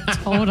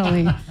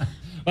 Totally.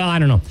 Well, I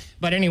don't know.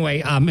 But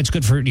anyway, it's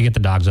good for you to get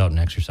the dogs out and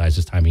exercise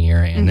this time of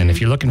year. And then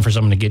if you're looking for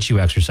someone to get you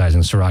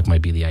exercising, Ciroc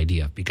might be the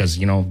idea. Because,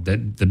 you know, the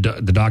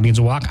dog needs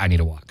a walk, I need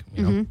a walk.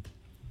 You know?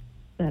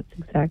 That's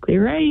exactly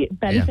right.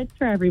 Benefits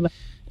for everybody.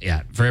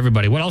 Yeah, for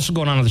everybody. What else is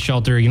going on at the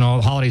shelter? You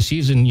know, holiday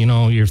season, you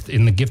know, you're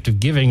in the gift of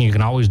giving. You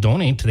can always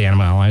donate to the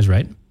Animal Allies,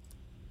 right?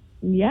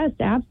 Yes,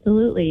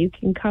 absolutely. You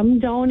can come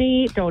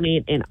donate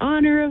in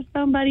honor of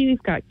somebody.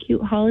 We've got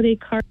cute holiday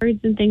cards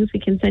and things we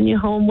can send you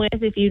home with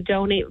if you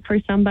donate for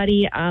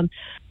somebody.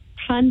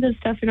 Tons of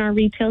stuff in our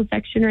retail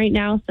section right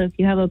now. So if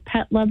you have a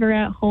pet lover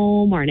at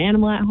home or an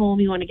animal at home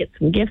you want to get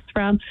some gifts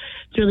from,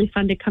 it's really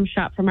fun to come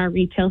shop from our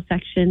retail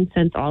section,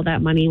 since all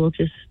that money will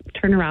just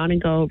turn around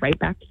and go right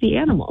back to the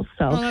animals.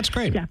 So that's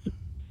great.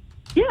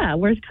 Yeah,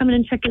 we're coming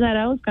and checking that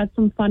out. We've got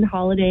some fun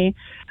holiday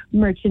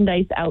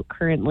merchandise out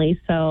currently.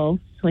 So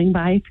swing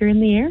by if you're in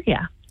the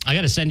area. I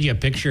got to send you a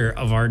picture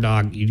of our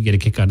dog. You'd get a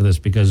kick out of this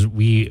because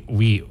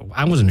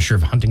I wasn't sure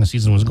if hunting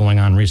season was going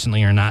on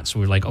recently or not. So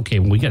we were like, okay,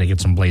 we got to get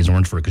some blaze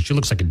orange for her because she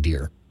looks like a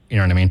deer. You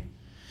know what I mean?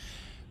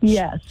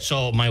 Yes.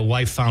 So my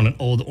wife found an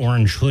old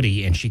orange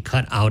hoodie and she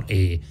cut out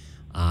a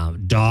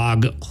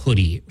dog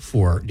hoodie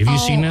for her. Have you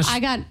seen this? I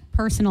got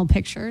personal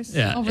pictures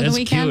over the weekend.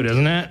 It's cute,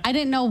 isn't it? I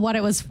didn't know what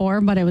it was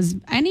for, but it was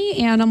any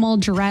animal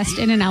dressed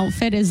in an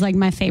outfit is like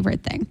my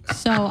favorite thing.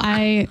 So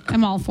I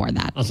am all for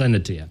that. I'll send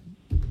it to you.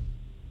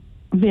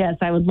 Yes,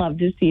 I would love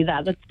to see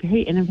that. That's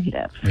very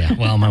innovative. Yeah,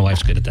 well, my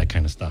wife's good at that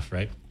kind of stuff,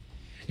 right?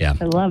 Yeah.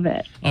 I love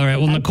it. All right,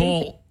 well,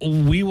 Nicole,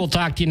 we will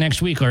talk to you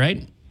next week, all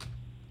right?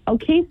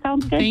 Okay,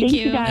 sounds good. Thank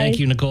you, guys. Thank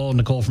you, Nicole.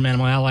 Nicole from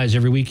Animal Allies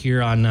every week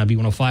here on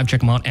B105. Check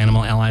them out,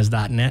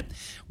 animalallies.net.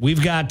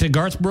 We've got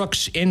Garth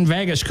Brooks in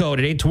Vegas code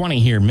at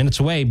 8:20 here, minutes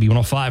away,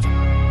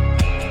 B105.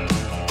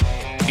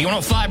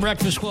 B105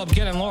 Breakfast Club,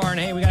 Ken and Lauren.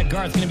 Hey, we got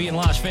Garth going to be in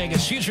Las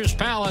Vegas, Caesars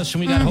Palace,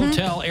 and we got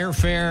hotel,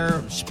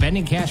 airfare,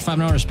 spending cash,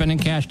 $5 spending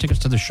cash, tickets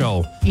to the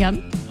show. Yep. All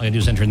you got to do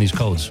is enter in these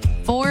codes.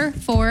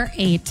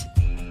 448.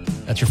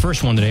 That's your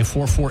first one today,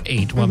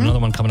 448. We'll have another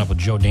one coming up with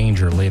Joe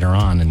Danger later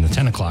on in the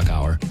 10 o'clock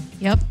hour.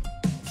 Yep.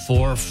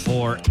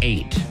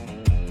 448.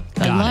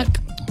 Good luck.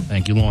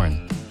 Thank you,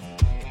 Lauren.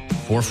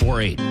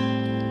 448.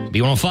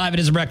 B105, it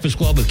is a Breakfast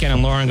Club with Ken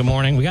and Lauren. Good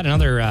morning. We got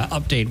another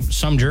update.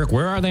 Some jerk.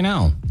 Where are they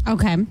now?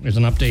 Okay. There's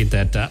an update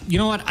that, you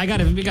know what? I got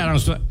to be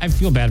honest. I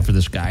feel bad for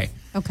this guy.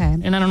 Okay.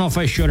 And I don't know if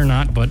I should or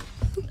not, but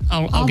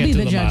I'll get be to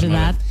the judge of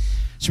bottom that.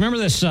 So remember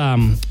this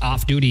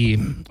off-duty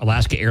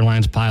Alaska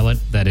Airlines pilot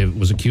that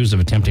was accused of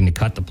attempting to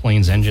cut the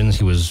plane's engines?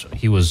 He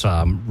was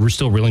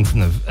still reeling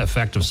from the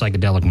effect of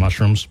psychedelic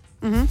mushrooms.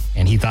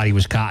 And he thought he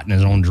was caught in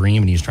his own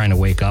dream, and he was trying to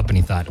wake up, and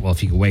he thought, well,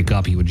 if he could wake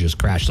up, he would just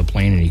crash the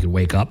plane and he could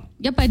wake up.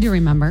 Yep, I do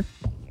remember.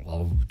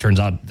 Well, it turns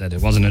out that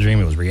it wasn't a dream,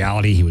 it was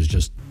reality. He was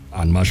just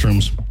on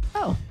mushrooms.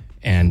 Oh.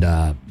 And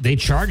they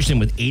charged him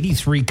with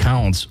 83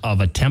 counts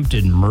of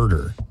attempted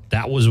murder.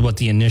 That was what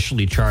they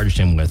initially charged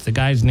him with. The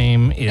guy's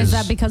name is... Is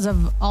that because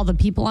of all the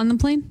people on the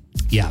plane?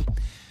 Yeah.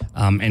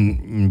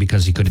 And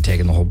because he could have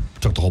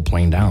took the whole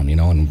plane down, you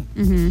know,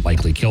 and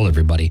likely killed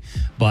everybody.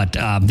 But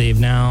they've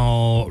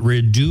now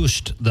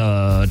reduced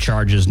the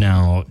charges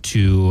now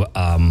to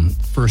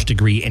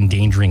first-degree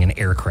endangering an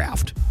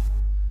aircraft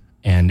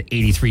and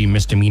 83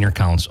 misdemeanor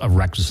counts of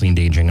recklessly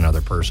endangering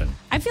another person.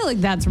 I feel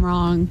like that's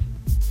wrong.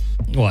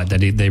 What, that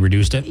they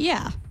reduced it?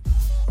 Yeah.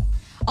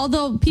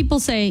 Although people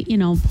say, you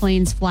know,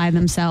 planes fly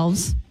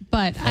themselves,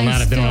 but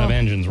not if they don't have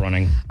engines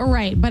running.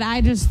 Right, but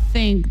I just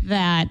think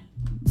that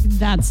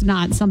that's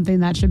not something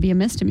that should be a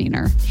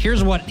misdemeanor.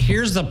 Here's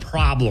the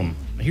problem.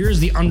 Here's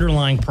the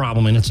underlying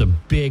problem, and it's a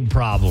big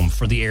problem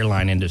for the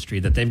airline industry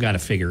that they've got to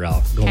figure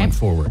out going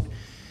forward.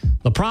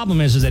 The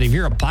problem is that if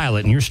you're a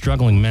pilot and you're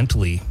struggling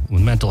mentally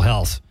with mental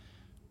health,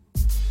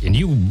 and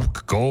you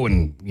go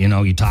and,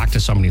 you talk to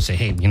somebody and say,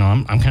 hey,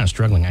 I'm kind of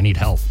struggling. I need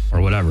help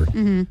or whatever.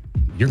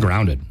 You're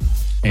grounded.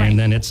 And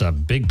then it's a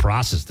big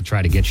process to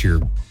try to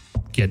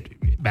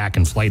get back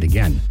in flight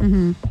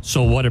again.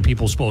 So what are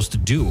people supposed to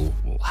do?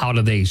 How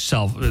do they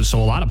so a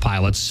lot of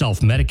pilots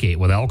self-medicate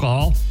with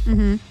alcohol.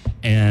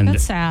 And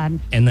That's sad.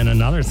 And then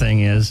another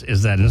thing is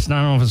that it's not,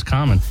 I don't know if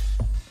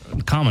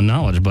it's common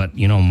knowledge, but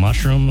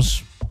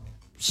mushrooms,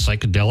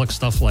 psychedelic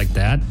stuff like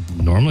that,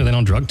 normally they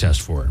don't drug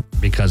test for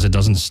it because it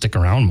doesn't stick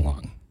around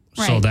long.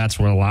 Right. So that's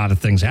where a lot of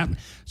things happen.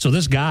 So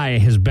this guy,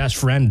 his best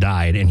friend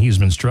died, and he's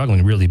been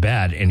struggling really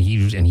bad, and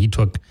he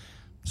took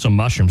some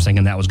mushrooms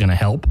thinking that was going to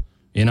help,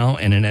 and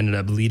it ended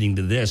up leading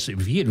to this.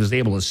 If he was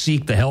able to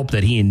seek the help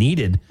that he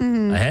needed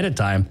ahead of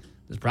time,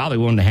 this probably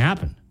wouldn't have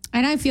happened.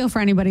 And I feel for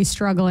anybody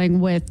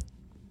struggling with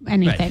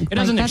anything. Right. It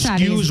doesn't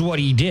excuse what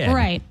he did.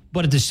 Right.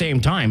 But at the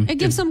same time, It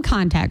gives some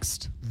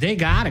context. they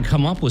got to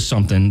come up with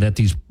something that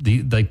these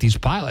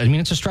pilots. I mean,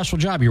 it's a stressful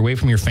job. You're away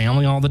from your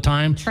family all the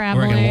time,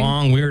 Traveling. working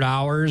long, weird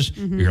hours.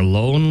 You're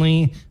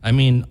lonely. I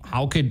mean,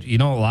 how could a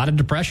lot of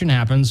depression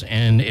happens,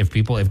 and if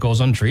it goes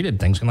untreated,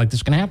 things like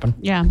this can happen.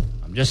 Yeah.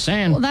 I'm just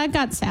saying. Well, that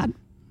got sad.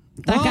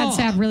 That got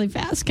sad really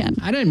fast, Ken.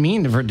 I didn't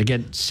mean for it to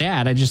get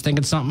sad. I just think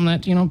it's something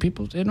that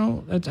people.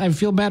 I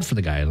feel bad for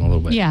the guy a little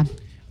bit. Yeah.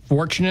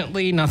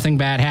 Fortunately, nothing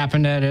bad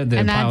happened at it. The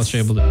And pilots were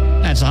able to.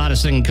 That's the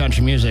hottest thing in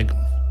country music.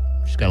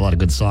 She's got a lot of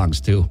good songs,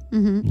 too.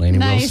 Lainey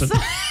Nice. Wilson.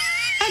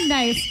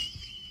 Nice.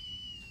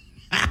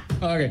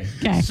 Okay.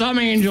 Okay. Some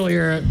Angel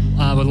here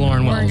with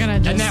Lauren Wells. gonna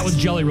And just- that was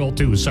Jelly Roll,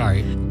 too.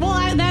 Sorry. Well,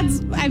 I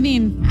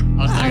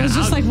was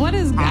just like, what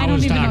is, I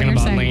don't even know what you're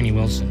about saying. Lainey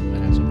Wilson,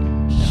 but that's okay.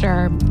 Yeah.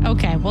 Sure.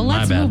 Okay. Well,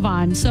 let's bad. move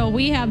on. So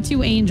we have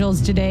two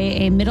angels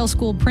today, a middle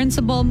school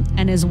principal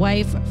and his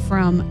wife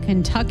from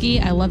Kentucky.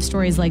 I love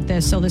stories like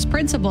this. So this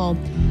principal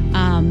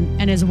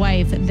and his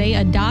wife, they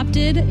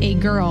adopted a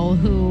girl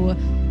who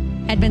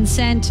had been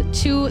sent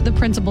to the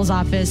principal's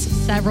office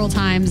several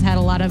times, had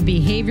a lot of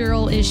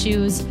behavioral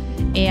issues,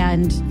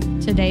 and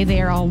today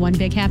they are all one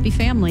big happy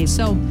family.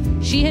 So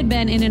she had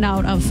been in and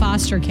out of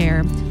foster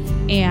care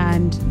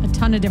and a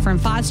ton of different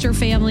foster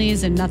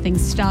families, and nothing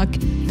stuck.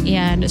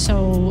 And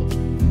so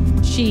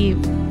she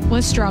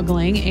was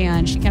struggling,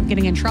 and she kept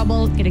getting in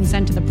trouble, getting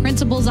sent to the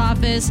principal's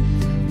office.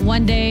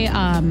 One day,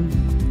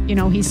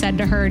 he said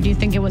to her, do you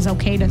think it was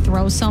okay to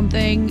throw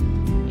something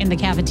in the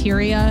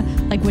cafeteria?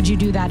 Like, would you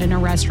do that in a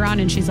restaurant?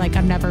 And she's like,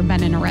 I've never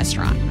been in a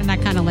restaurant. And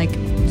that kind of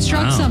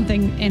struck Wow.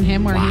 something in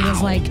him where he was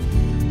Wow. like,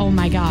 oh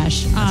my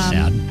gosh. That's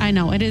sad. I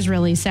know, it is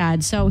really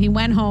sad. So he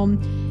went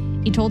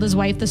home, he told his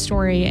wife the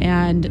story,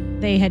 and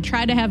they had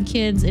tried to have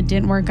kids. It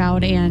didn't work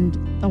out. And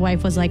the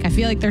wife was like, I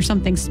feel like there's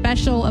something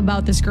special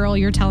about this girl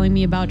you're telling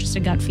me about, just a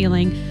gut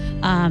feeling.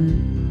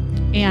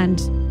 And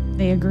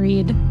they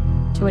agreed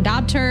to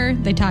adopt her.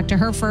 They talked to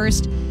her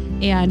first,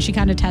 and she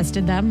kind of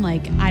tested them.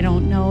 Like, I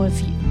don't know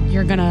if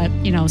you're going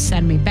to,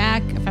 send me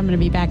back, if I'm going to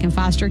be back in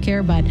foster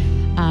care, but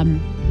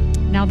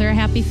now they're a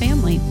happy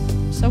family.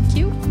 So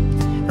cute.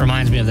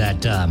 Reminds me of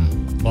that.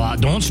 Well,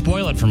 don't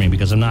spoil it for me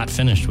because I'm not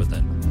finished with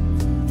it.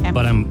 Okay.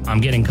 But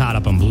I'm getting caught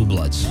up on Blue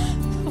Bloods.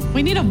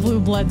 We need a Blue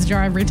Bloods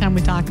jar every time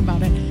we talk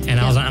about it. And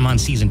I'm on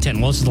season 10.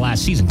 Well, this is the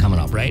last season coming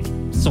up, right?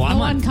 So I'm The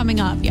one coming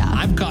up, yeah.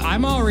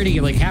 I'm already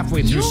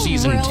halfway through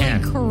season really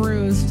 10.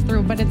 cruised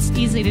through, but it's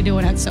easy to do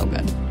and it's so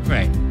good.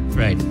 Right.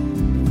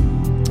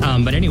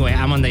 But anyway,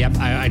 I'm on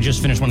I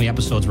just finished one of the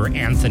episodes where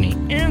Anthony,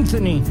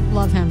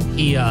 Love him.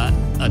 he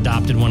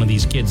adopted one of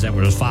these kids that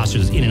was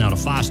fostered, in and out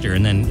of foster,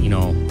 and then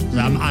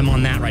I'm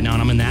on that right now,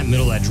 and I'm in that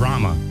middle of that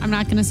drama I'm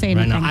not going to say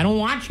right anything. now. I don't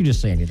want you to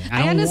say anything.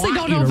 I honestly want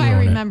don't you know to if I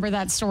ruin it. remember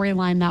that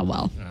storyline that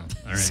well. Oh,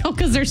 all right. So,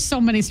 because there's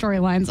so many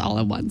storylines all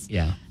at once.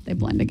 Yeah. They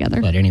blend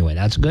together. But anyway,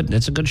 that's good.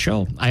 That's a good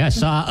show. I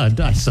saw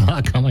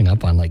coming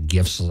up on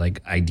GIFs,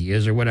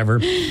 ideas or whatever.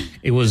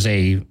 It was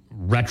a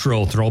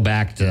retro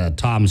throwback to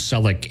Tom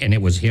Selleck, and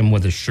it was him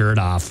with his shirt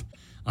off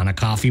on a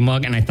coffee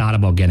mug, and I thought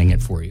about getting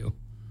it for you.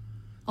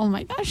 Oh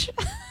my gosh.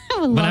 I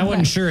would love But I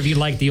wasn't that. sure if you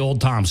like the old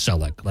Tom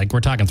Selleck. Like,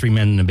 we're talking 3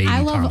 Men and a Baby. I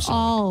Tom love Selleck.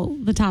 all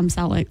the Tom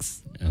Sellecks.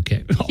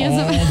 Okay. He has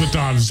all the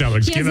Tom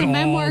Sellecks. He has Give it a all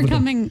memoir the-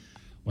 coming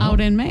out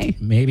in May.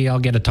 Maybe I'll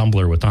get a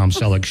tumbler with Tom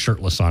Selleck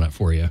shirtless on it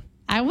for you.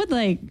 I would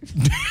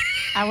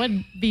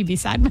be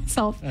beside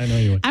myself. I know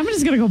you would. I'm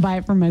just going to go buy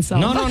it for myself.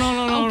 No.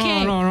 Okay.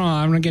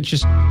 I'm going to get you.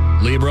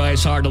 Libra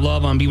is hard to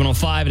love on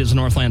B105. It is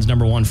Northland's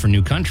 #1 for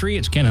new country.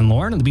 It's Ken and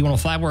Lauren, and the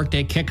B105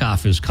 Workday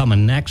Kickoff is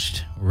coming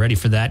next. We're ready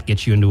for that.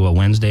 Get you into a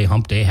Wednesday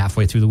hump day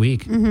halfway through the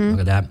week. Look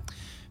at that.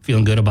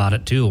 Feeling good about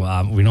it, too.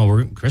 We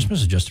know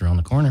Christmas is just around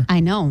the corner. I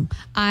know.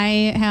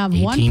 I have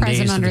 18 one days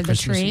present to under the the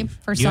Christmas tree Eve.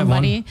 for You have one?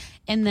 somebody,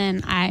 and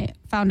then I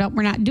found out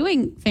we're not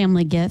doing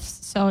family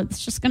gifts, so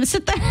it's just going to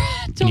sit there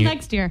until you-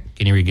 next year.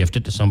 Can you regift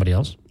it to somebody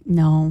else?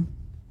 No.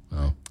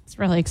 Oh. It's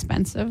really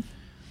expensive.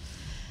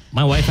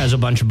 My wife has a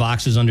bunch of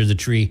boxes under the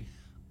tree.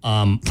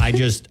 I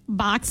just...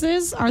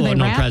 Boxes? Are they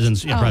no, wrapped?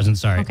 presents. Yeah, Oh,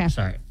 presents. Sorry. Okay.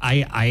 Sorry.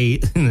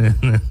 I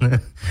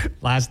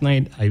last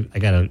night, I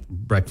got a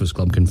Breakfast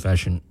Club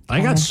confession.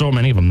 I got so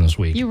many of them this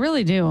week. You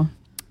really do.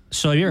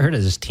 So have you ever heard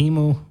of this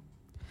Temu?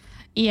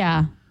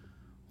 Yeah.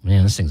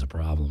 Man, this thing's a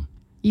problem.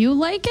 You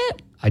like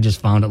it? I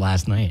just found it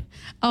last night.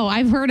 Oh,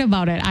 I've heard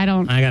about it. I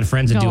got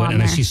friends that go do it, on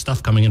and I there. see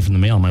stuff coming in from the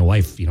mail. My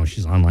wife,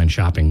 she's online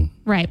shopping.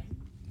 Right.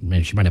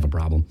 Man, she might have a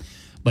problem.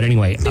 But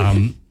anyway,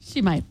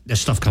 She might.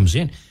 this stuff comes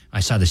in. I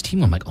saw this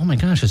team. I'm like, oh my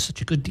gosh, it's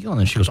such a good deal.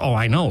 And she goes, oh,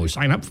 I know.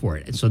 Sign up for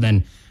it. And so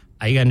then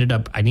I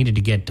needed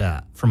to get,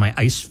 for my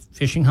ice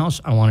fishing house,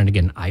 I wanted to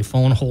get an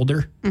iPhone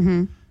holder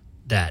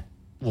that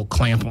will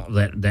clamp,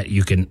 that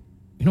you can,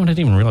 I didn't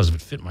even realize if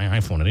it fit my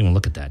iPhone. I didn't even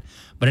look at that.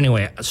 But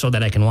anyway, so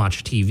that I can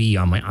watch TV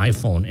on my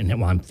iPhone and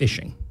while I'm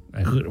fishing.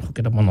 I hook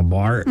it up on the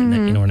bar, and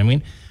then, you know what I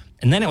mean?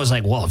 And then it was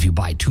like, well, if you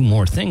buy 2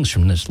 more things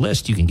from this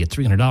list, you can get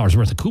 $300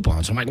 worth of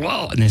coupons. I'm like,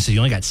 whoa. And they said, you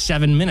only got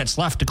 7 minutes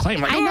left to claim.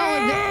 I'm like, I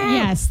know.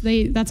 Yes,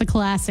 that's a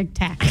classic I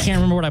tactic. can't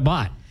remember what I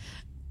bought.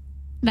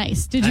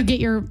 Nice. Did you get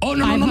your? Oh,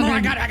 no. I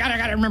got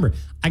it. Remember.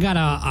 I got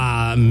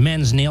a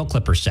men's nail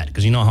clipper set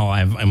because you know how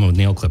I'm with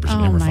nail clippers. I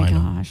Oh never my find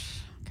them. gosh.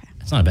 Okay.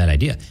 It's not a bad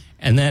idea.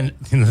 And then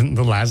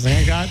the last thing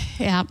I got,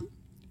 Yeah,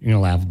 you're going to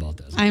laugh about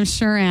this. I'm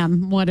sure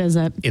am. What is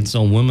it? It's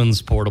a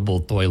women's portable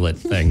toilet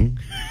thing.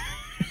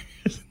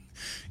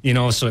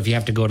 So if you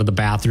have to go to the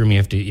bathroom, you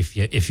have to,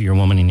 if you're a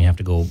woman and you have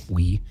to go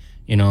wee,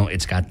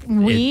 it's got.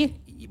 Wee?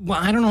 Well,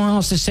 I don't know how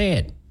else to say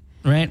it,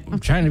 right? I'm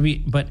trying to be,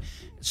 but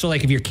so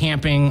like if you're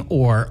camping,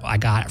 or I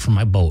got it from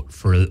my boat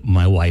for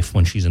my wife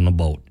when she's in the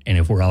boat. And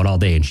if we're out all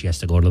day and she has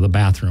to go to the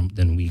bathroom,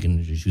 then we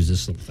can just use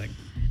this little thing.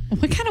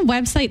 What kind of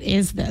website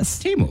is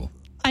this? Temu.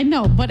 I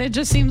know, but it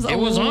just seems It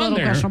was little on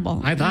there.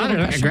 questionable. I thought A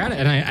little I grabbed it,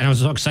 and I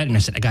was so excited. And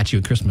I said, "I got you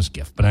a Christmas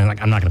gift," but I'm not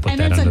going to put And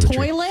that it's under a the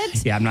tree.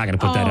 toilet? Yeah, I'm not going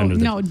to put that Oh, under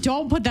the. no,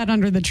 don't put that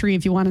under the tree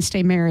if you want to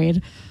stay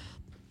married.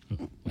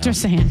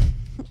 Just saying.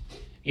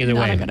 Either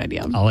not way, a good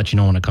idea. I'll let you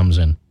know when it comes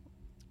in.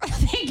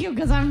 Thank you,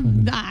 because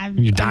I'm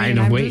You're dying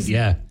to I'm wait. just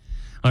Yeah.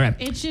 All right.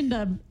 itching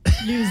to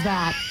use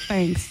that.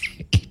 Thanks.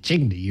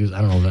 Itching to use. I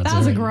don't know if that's. That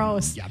was right.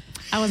 gross. Yeah.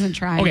 I wasn't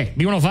trying. Okay,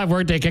 B105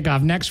 Workday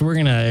kickoff next. We're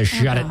going to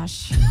shut it.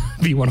 Gosh.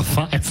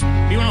 B105.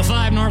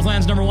 B105,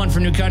 Northland's #1 for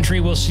New Country.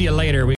 We'll see you later.